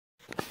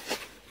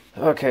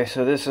Okay,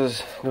 so this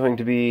is going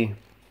to be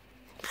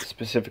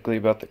specifically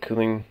about the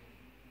cooling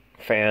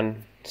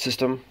fan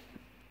system.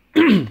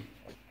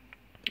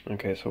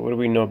 Okay, so what do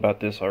we know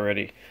about this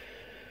already?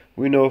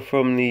 We know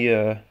from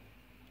the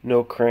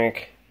no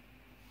crank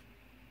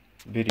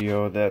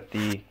video that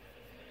the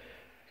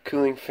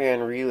cooling fan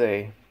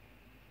relay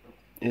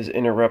is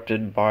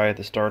interrupted by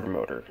the starter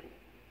motor.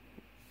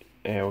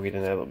 And we'll get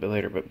into that a little bit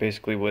later, but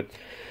basically what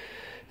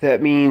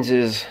that means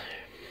is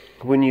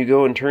when you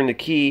go and turn the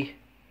key,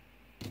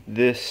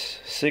 this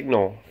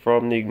signal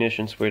from the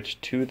ignition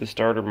switch to the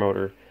starter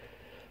motor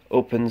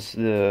opens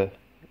the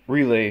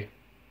relay,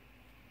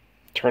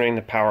 turning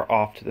the power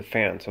off to the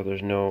fan, so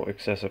there's no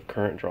excessive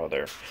current draw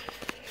there.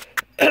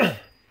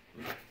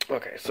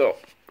 Okay, so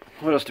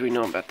what else do we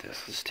know about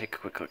this? Let's take a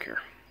quick look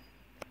here.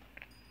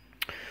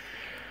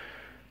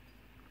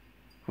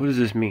 What does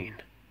this mean?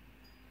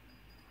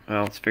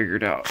 Well, let's figure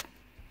it out.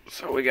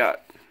 So we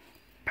got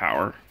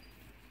power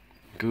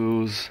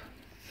goes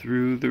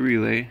through the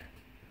relay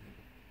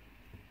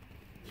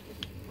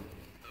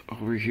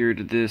over here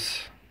to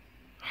this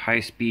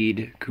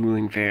high-speed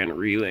cooling fan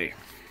relay,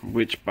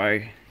 which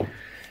by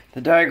the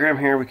diagram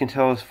here we can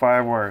tell is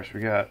 5 wires. We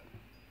got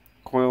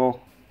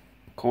coil,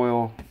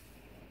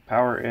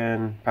 power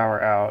in,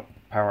 power out,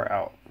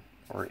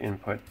 or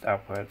input,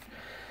 output.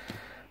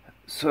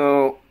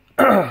 So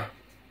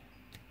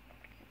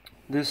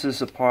this is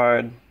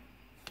supplied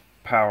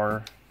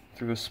power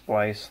through a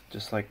splice,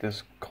 just like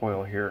this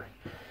coil here.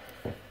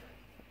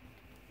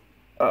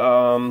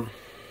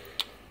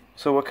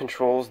 So what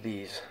controls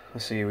these?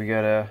 Let's see, we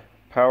got a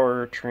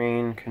power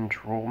train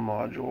control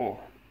module.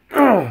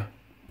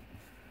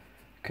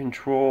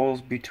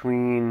 Controls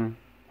between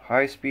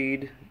high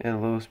speed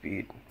and low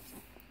speed.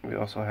 We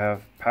also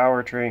have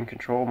powertrain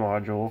control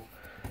module,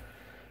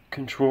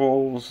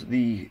 controls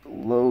the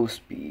low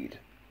speed.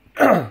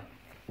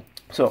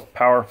 So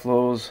power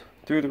flows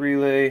through the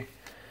relay,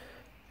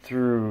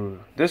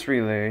 through this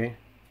relay,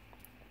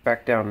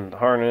 back down in the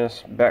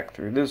harness, back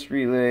through this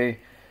relay,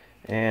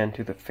 and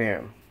to the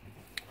fan.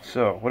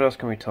 So what else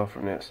can we tell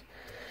from this?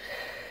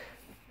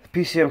 The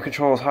PCM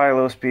controls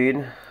high-low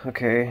speed.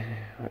 Okay,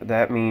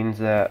 that means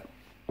that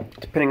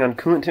depending on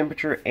coolant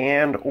temperature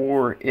and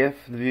or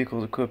if the vehicle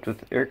is equipped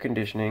with air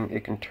conditioning,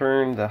 it can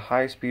turn the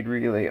high-speed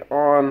relay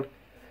on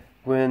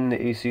when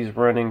the AC is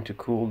running to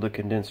cool the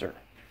condenser.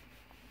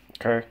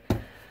 Okay,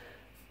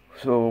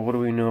 so what do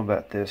we know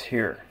about this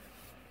here?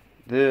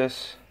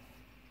 This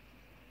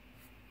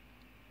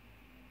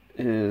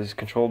is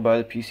controlled by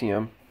the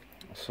PCM,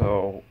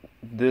 so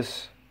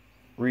this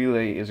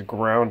relay is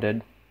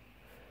grounded,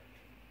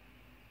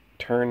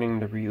 turning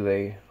the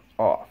relay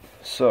off.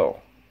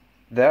 So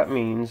that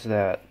means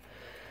that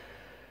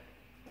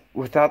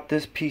without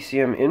this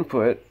PCM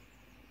input,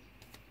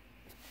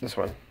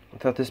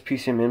 without this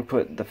PCM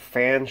input, the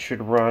fan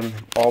should run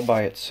all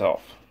by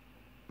itself.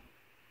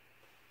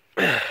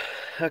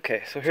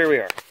 Okay, so here we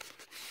are.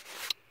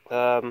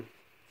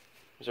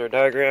 Here's our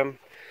diagram.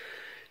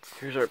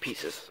 Here's our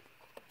pieces.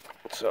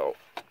 So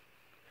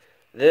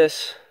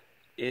this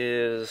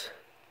is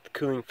the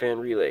cooling fan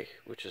relay,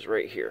 which is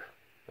right here.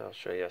 I'll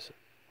show you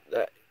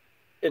that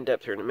in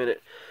depth here in a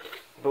minute.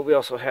 But we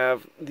also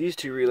have these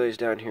two relays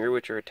down here,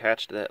 which are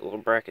attached to that little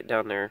bracket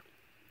down there.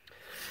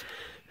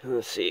 And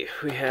let's see,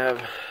 we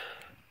have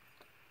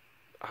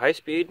a high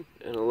speed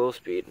and a low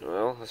speed.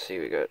 Well, let's see,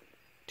 we got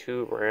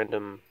two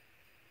random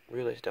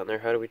relays down there.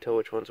 How do we tell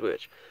which one's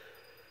which?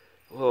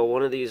 Well,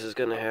 one of these is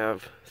going to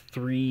have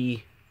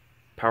 3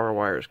 power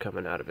wires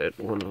coming out of it.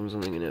 One of them's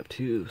only going to have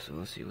 2. So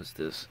let's see, what's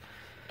this?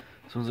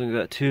 This one's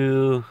got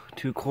two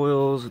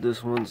coils.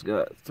 This one's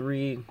got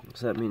 3.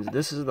 So that means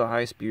this is the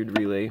high-speed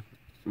relay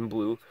in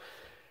blue,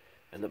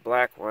 and the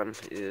black one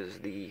is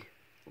the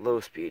low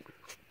speed.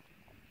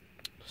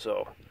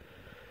 So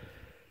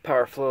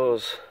power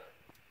flows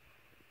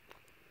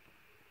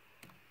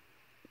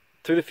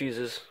through the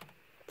fuses,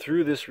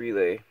 through this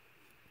relay,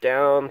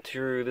 down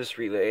through this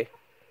relay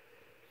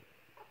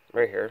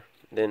right here,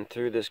 then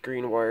through this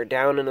green wire,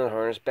 down into the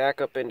harness,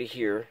 back up into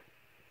here,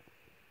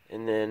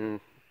 and then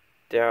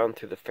down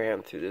through the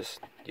fan through this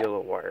yellow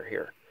wire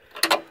here.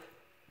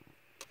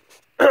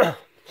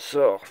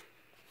 So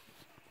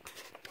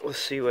let's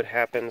see what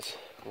happens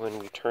when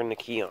we turn the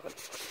key on.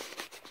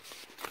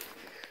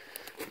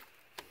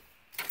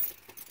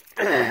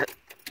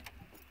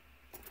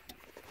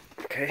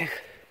 Okay,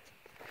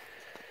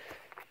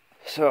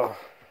 so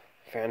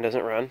fan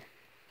doesn't run.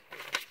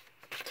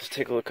 Let's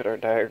take a look at our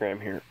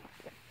diagram here.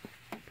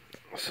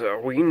 So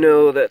we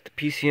know that the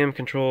PCM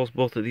controls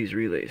both of these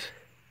relays.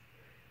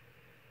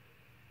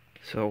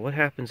 So what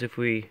happens if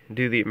we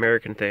do the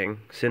American thing,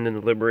 send in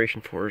the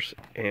Liberation Force,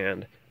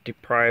 and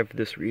deprive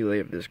this relay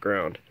of this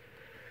ground?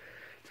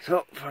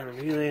 So, find the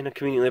relay, and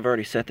conveniently I've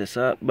already set this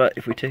up, but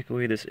if we take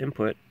away this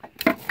input,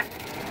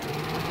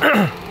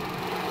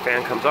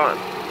 fan comes on.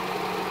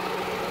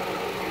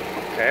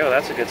 Okay, well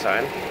that's a good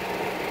sign.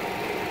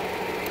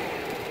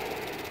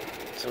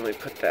 So when we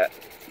put that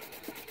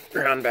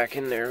ground back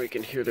in there, we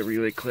can hear the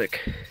relay click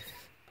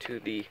to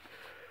the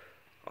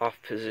off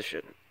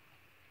position.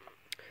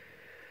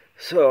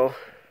 So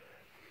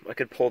I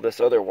could pull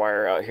this other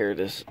wire out here.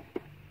 This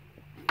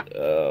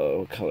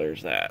what color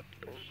is that?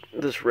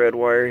 This red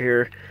wire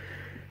here.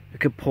 I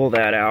could pull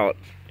that out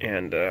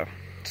and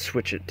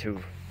switch it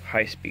to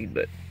high speed,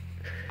 but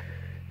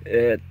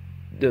it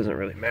doesn't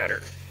really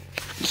matter.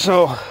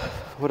 So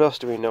what else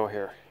do we know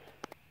here?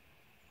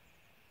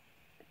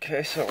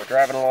 Okay, so we're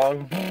driving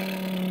along.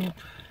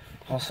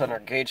 All of a sudden our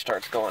gauge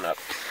starts going up.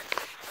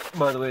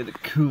 By the way, the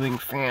cooling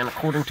fan,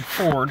 according to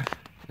Ford,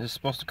 is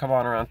supposed to come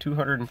on around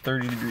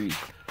 230 degrees,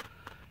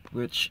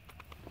 which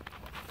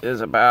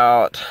is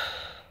about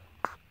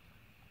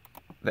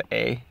the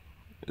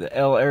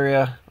L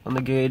area on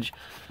the gauge.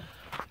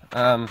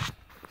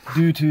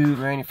 Due to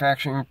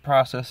manufacturing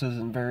processes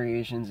and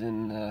variations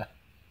in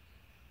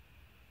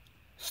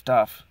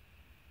stuff,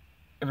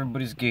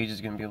 everybody's gauge is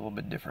going to be a little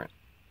bit different.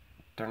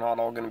 They're not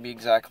all going to be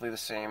exactly the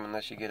same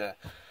unless you get a,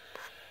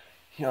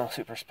 you know,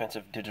 super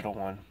expensive digital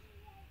one.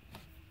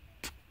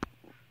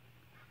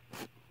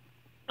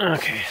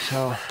 Okay,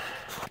 so let's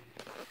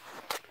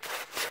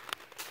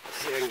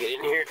see if I can get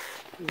in here.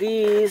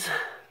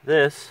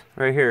 This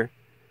right here,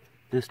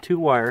 this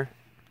 2-wire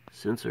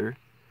sensor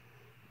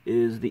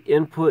is the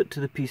input to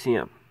the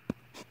PCM.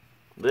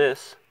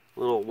 This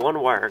little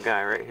 1-wire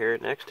guy right here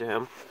next to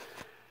him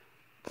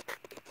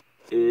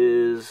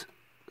is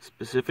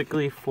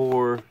specifically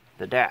for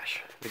the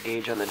dash, the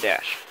gauge on the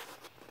dash.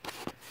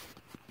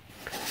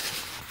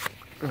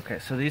 Okay,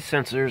 so these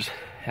sensors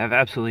have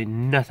absolutely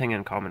nothing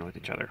in common with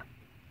each other.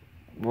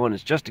 One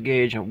is just a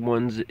gauge and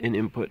one's an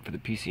input for the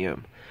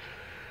PCM.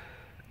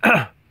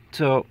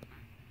 So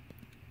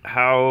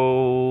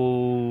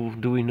how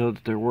do we know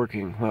that they're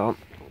working? Well,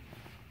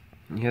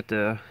 you have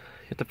to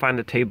find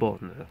the table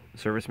in the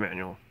service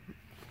manual.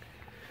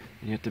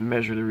 You have to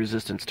measure the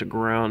resistance to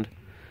ground.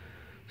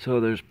 So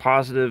there's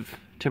positive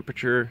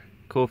temperature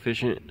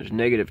coefficient, there's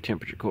negative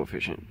temperature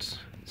coefficients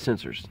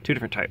sensors, 2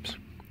 different types.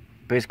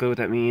 Basically what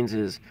that means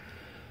is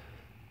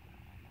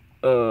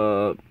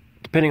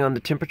depending on the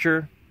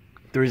temperature,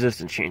 the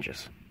resistance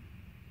changes.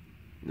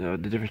 The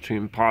difference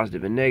between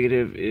positive and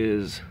negative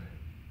is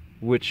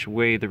which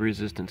way the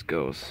resistance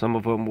goes. Some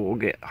of them will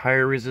get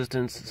higher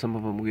resistance, some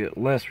of them will get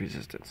less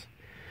resistance.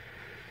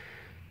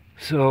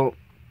 So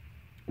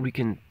we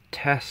can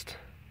test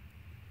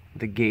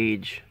the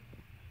gauge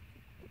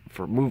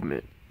for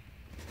movement,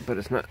 but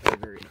it's not a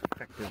very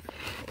effective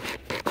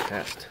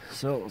test.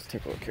 So let's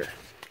take a look here.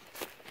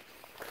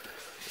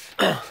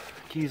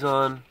 Keys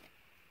on,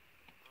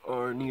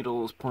 our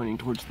needle is pointing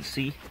towards the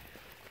C.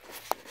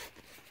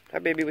 Hi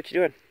baby, what you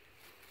doing?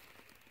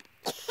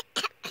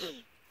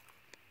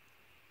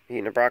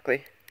 Eating a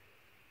broccoli?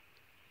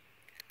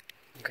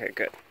 Okay,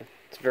 good.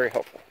 It's very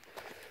helpful.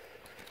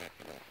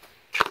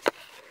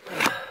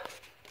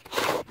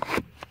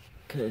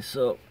 Okay,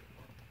 so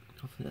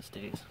hopefully that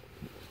stays.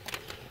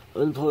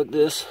 Unplug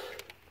this.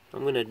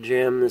 I'm gonna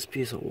jam this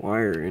piece of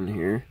wire in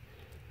here.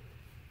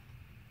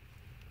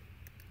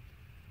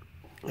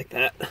 Like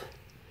that.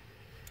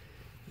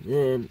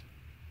 Then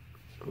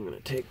I'm going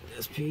to take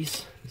this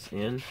piece, this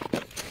in,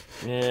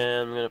 and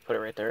I'm going to put it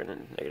right there in the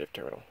negative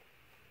terminal.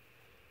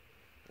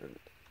 And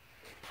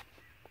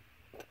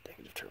the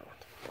negative terminal,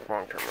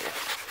 wrong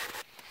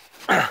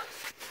terminal.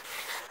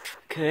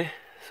 Okay,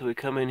 so we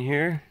come in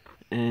here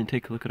and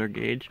take a look at our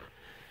gauge,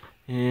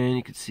 and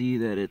you can see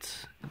that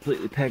it's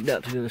completely pegged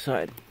out to the other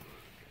side.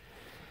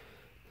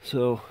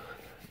 So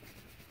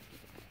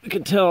we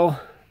can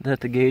tell that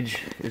the gauge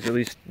is at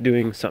least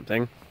doing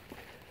something,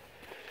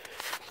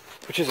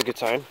 which is a good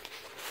sign.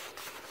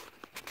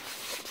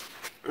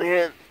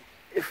 And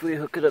if we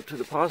hook it up to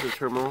the positive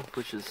terminal,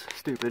 which is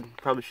stupid,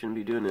 probably shouldn't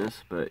be doing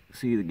this, but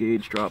see the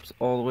gauge drops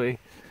all the way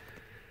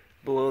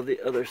below the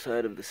other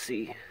side of the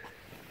C.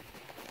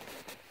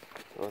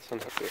 Well, let's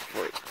unhook this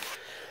before it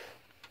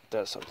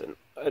does something.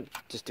 I'm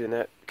just doing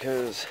that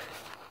because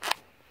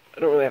I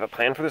don't really have a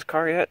plan for this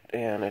car yet,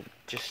 and I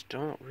just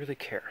don't really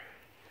care.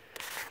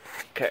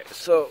 Okay,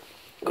 so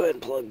go ahead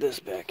and plug this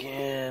back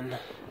in.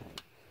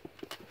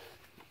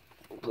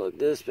 Plug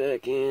this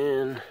back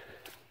in.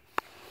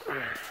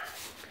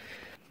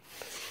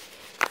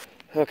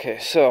 Okay,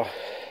 so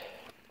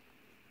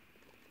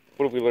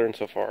what have we learned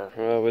so far?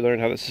 We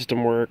learned how the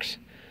system works.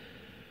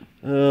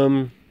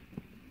 We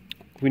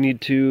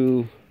need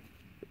to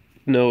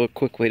know a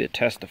quick way to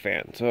test the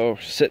fan. So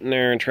sitting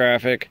there in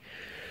traffic,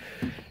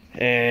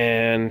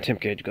 and temp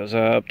gauge goes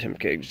up,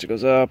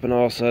 and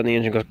all of a sudden the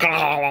engine goes,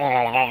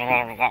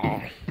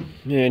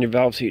 and your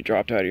valve seat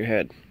dropped out of your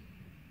head,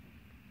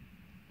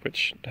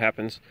 which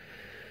happens.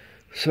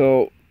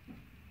 So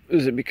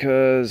is it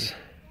because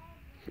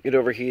it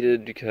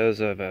overheated because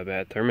of a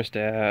bad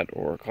thermostat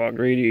or a clogged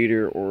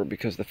radiator, or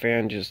because the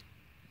fan just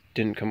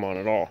didn't come on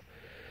at all?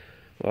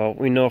 Well,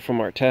 we know from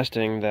our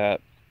testing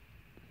that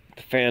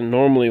the fan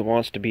normally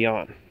wants to be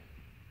on,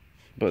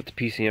 but the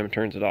PCM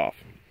turns it off.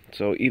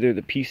 So either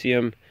the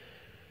PCM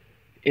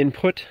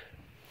input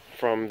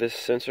from this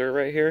sensor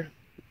right here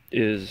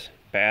is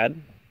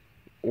bad,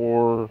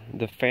 or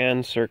the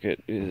fan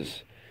circuit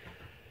is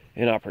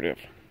inoperative.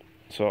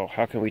 So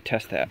how can we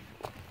test that?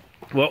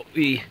 Well,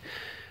 we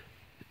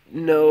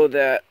know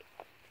that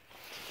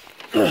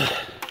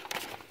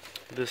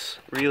this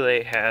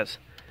relay has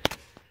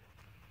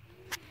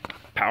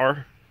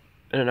power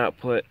and an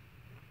output,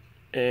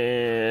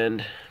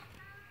 and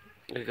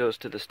it goes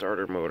to the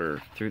starter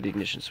motor through the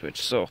ignition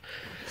switch. So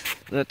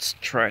let's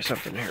try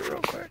something here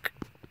real quick.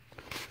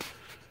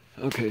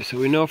 Okay, so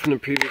we know from the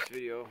previous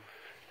video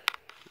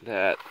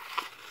that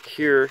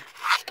here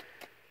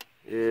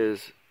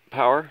is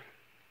power,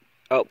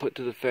 output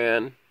to the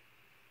fan,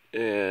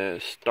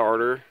 and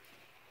starter.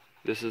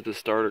 This is the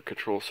starter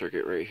control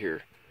circuit right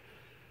here.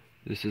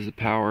 This is the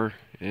power,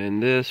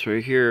 and this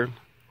right here,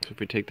 so if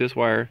we take this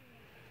wire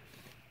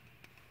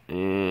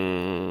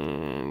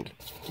and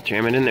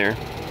jam it in there,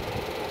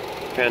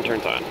 fan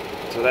turns on.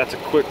 So that's a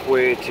quick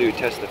way to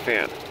test the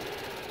fan.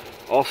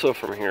 Also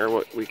from here,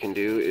 what we can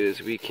do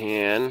is we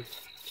can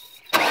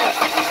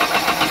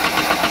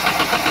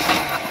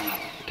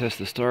test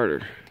the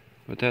starter,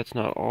 but that's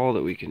not all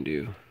that we can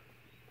do.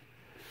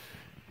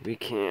 We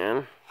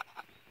can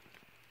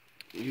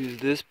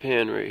use this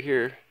pin right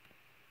here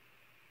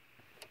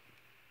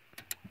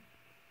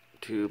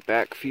to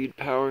back feed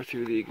power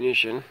through the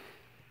ignition,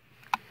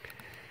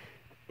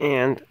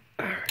 and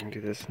I can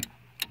do this.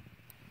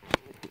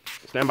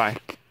 Stand by.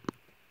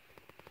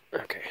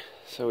 Okay,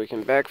 so we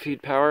can back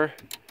feed power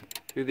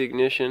through the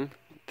ignition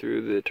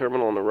through the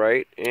terminal on the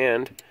right,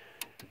 and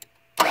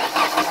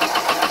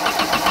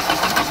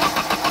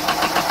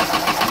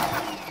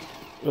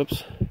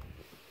oops,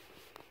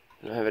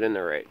 I don't have it in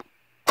there right.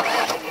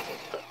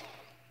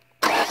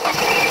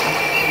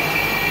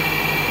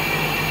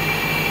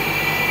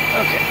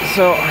 Okay,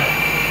 so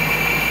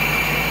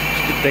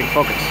just get big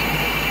focus.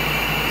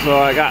 So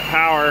I got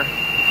power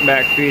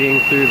back feeding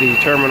through the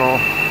terminal.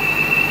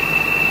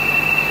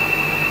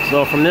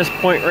 So from this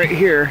point right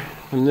here,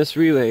 from this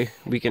relay,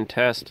 we can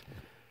test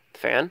the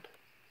fan.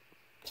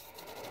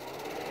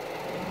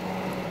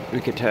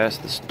 We can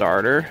test the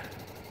starter.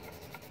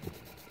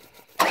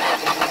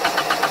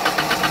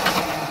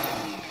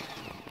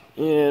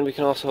 And we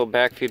can also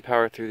backfeed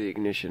power through the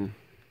ignition.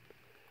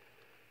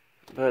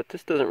 But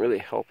this doesn't really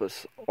help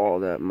us all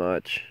that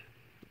much.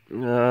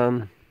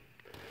 I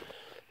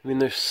mean,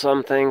 there's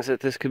some things that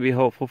this could be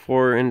helpful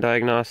for in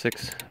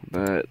diagnostics,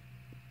 but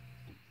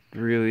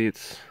really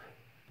it's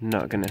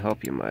not going to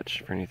help you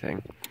much for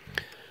anything.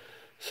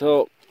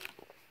 So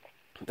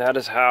that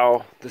is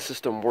how the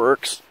system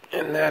works,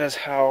 and that is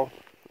how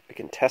I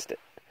can test it.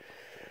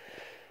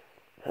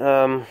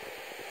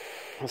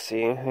 Let's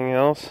see, anything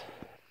else?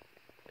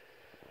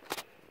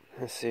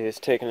 Let's see, it's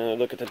taking a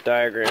look at the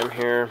diagram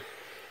here.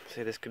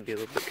 See, this could be a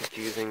little bit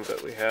confusing,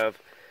 but we have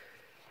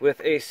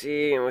with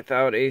AC and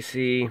without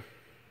AC.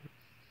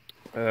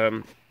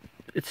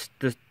 It's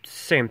the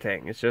same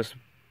thing. It's just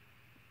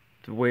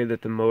the way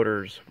that the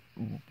motor's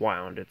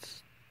wound.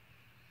 It's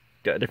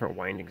got different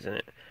windings in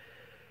it.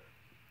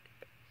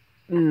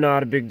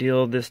 Not a big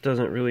deal. This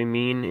doesn't really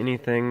mean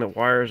anything. The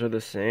wires are the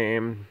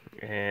same,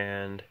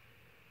 and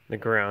the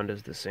ground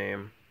is the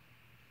same.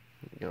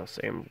 You know,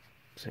 same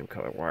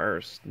color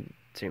wires,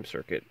 same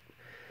circuit,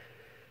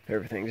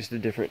 everything. Just a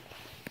different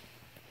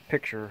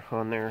picture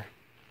on there.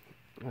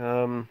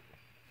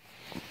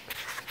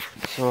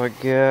 So I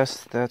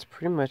guess that's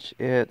pretty much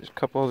it. There's a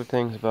couple other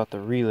things about the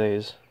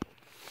relays.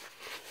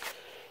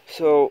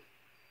 So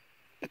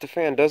if the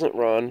fan doesn't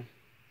run,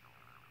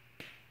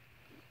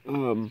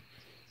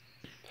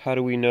 how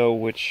do we know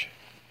which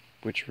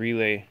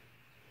relay?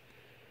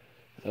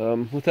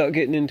 Without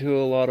getting into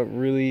a lot of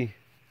really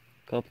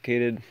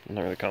complicated, well,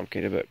 not really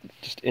complicated, but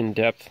just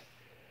in-depth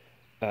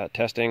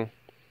testing,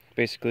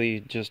 basically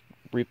just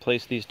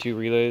replace these two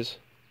relays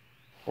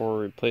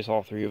or replace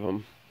all three of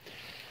them.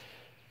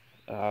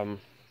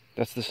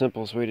 That's the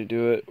simplest way to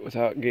do it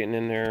without getting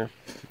in there.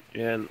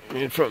 And I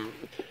mean, from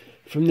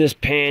this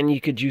pan,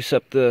 you could juice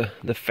up the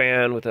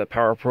fan with a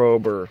power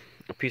probe or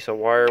a piece of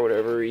wire,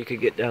 whatever. You could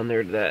get down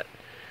there to that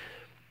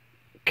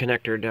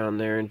connector down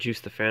there and juice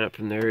the fan up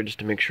from there just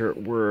to make sure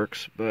it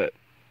works. But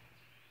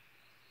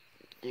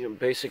you know,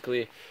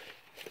 basically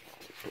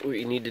what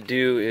you need to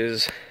do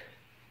is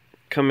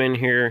come in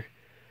here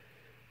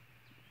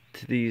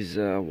to these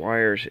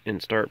wires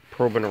and start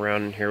probing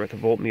around in here with a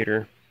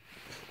voltmeter.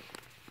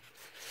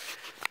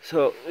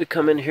 So we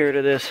come in here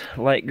to this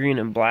light green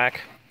and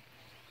black.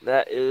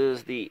 That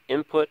is the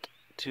input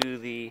to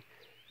the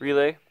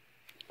relay.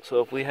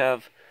 So if we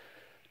have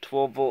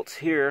 12 volts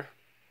here,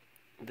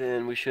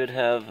 then we should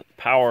have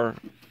power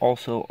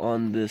also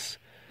on this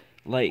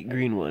light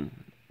green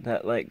one.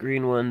 That light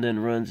green one then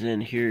runs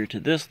in here to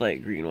this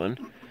light green one,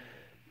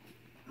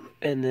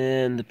 and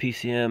then the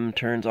PCM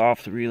turns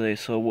off the relay.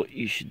 So what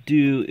you should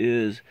do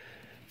is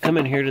come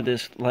in here to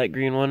this light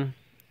green one,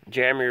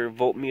 jam your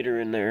voltmeter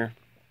in there,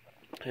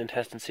 and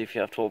test and see if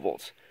you have 12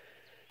 volts.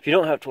 If you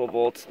don't have 12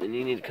 volts, then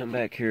you need to come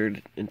back here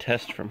and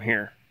test from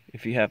here.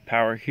 If you have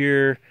power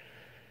here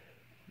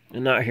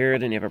and not here,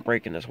 then you have a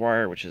break in this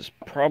wire, which is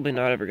probably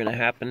not ever going to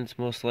happen. It's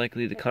most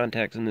likely the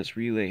contacts in this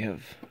relay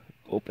have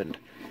opened.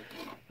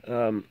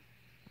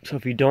 So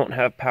if you don't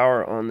have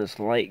power on this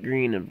light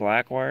green and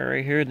black wire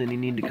right here, then you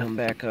need to come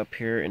back up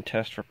here and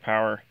test for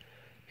power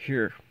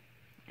here.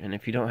 And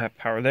if you don't have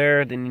power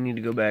there, then you need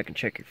to go back and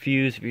check your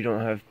fuse. If you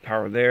don't have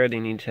power there,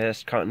 then you need to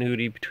test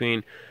continuity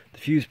between the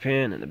fuse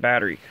pin and the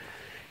battery.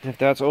 And if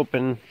that's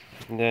open,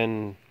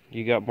 then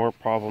you got more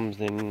problems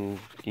than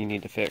you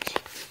need to fix.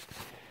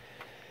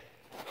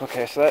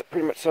 Okay, so that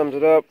pretty much sums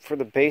it up for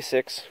the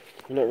basics.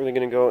 I'm not really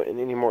going to go in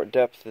any more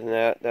depth than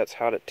that. That's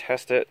how to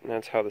test it, and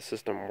that's how the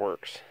system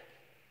works.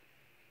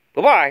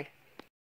 Bye-bye!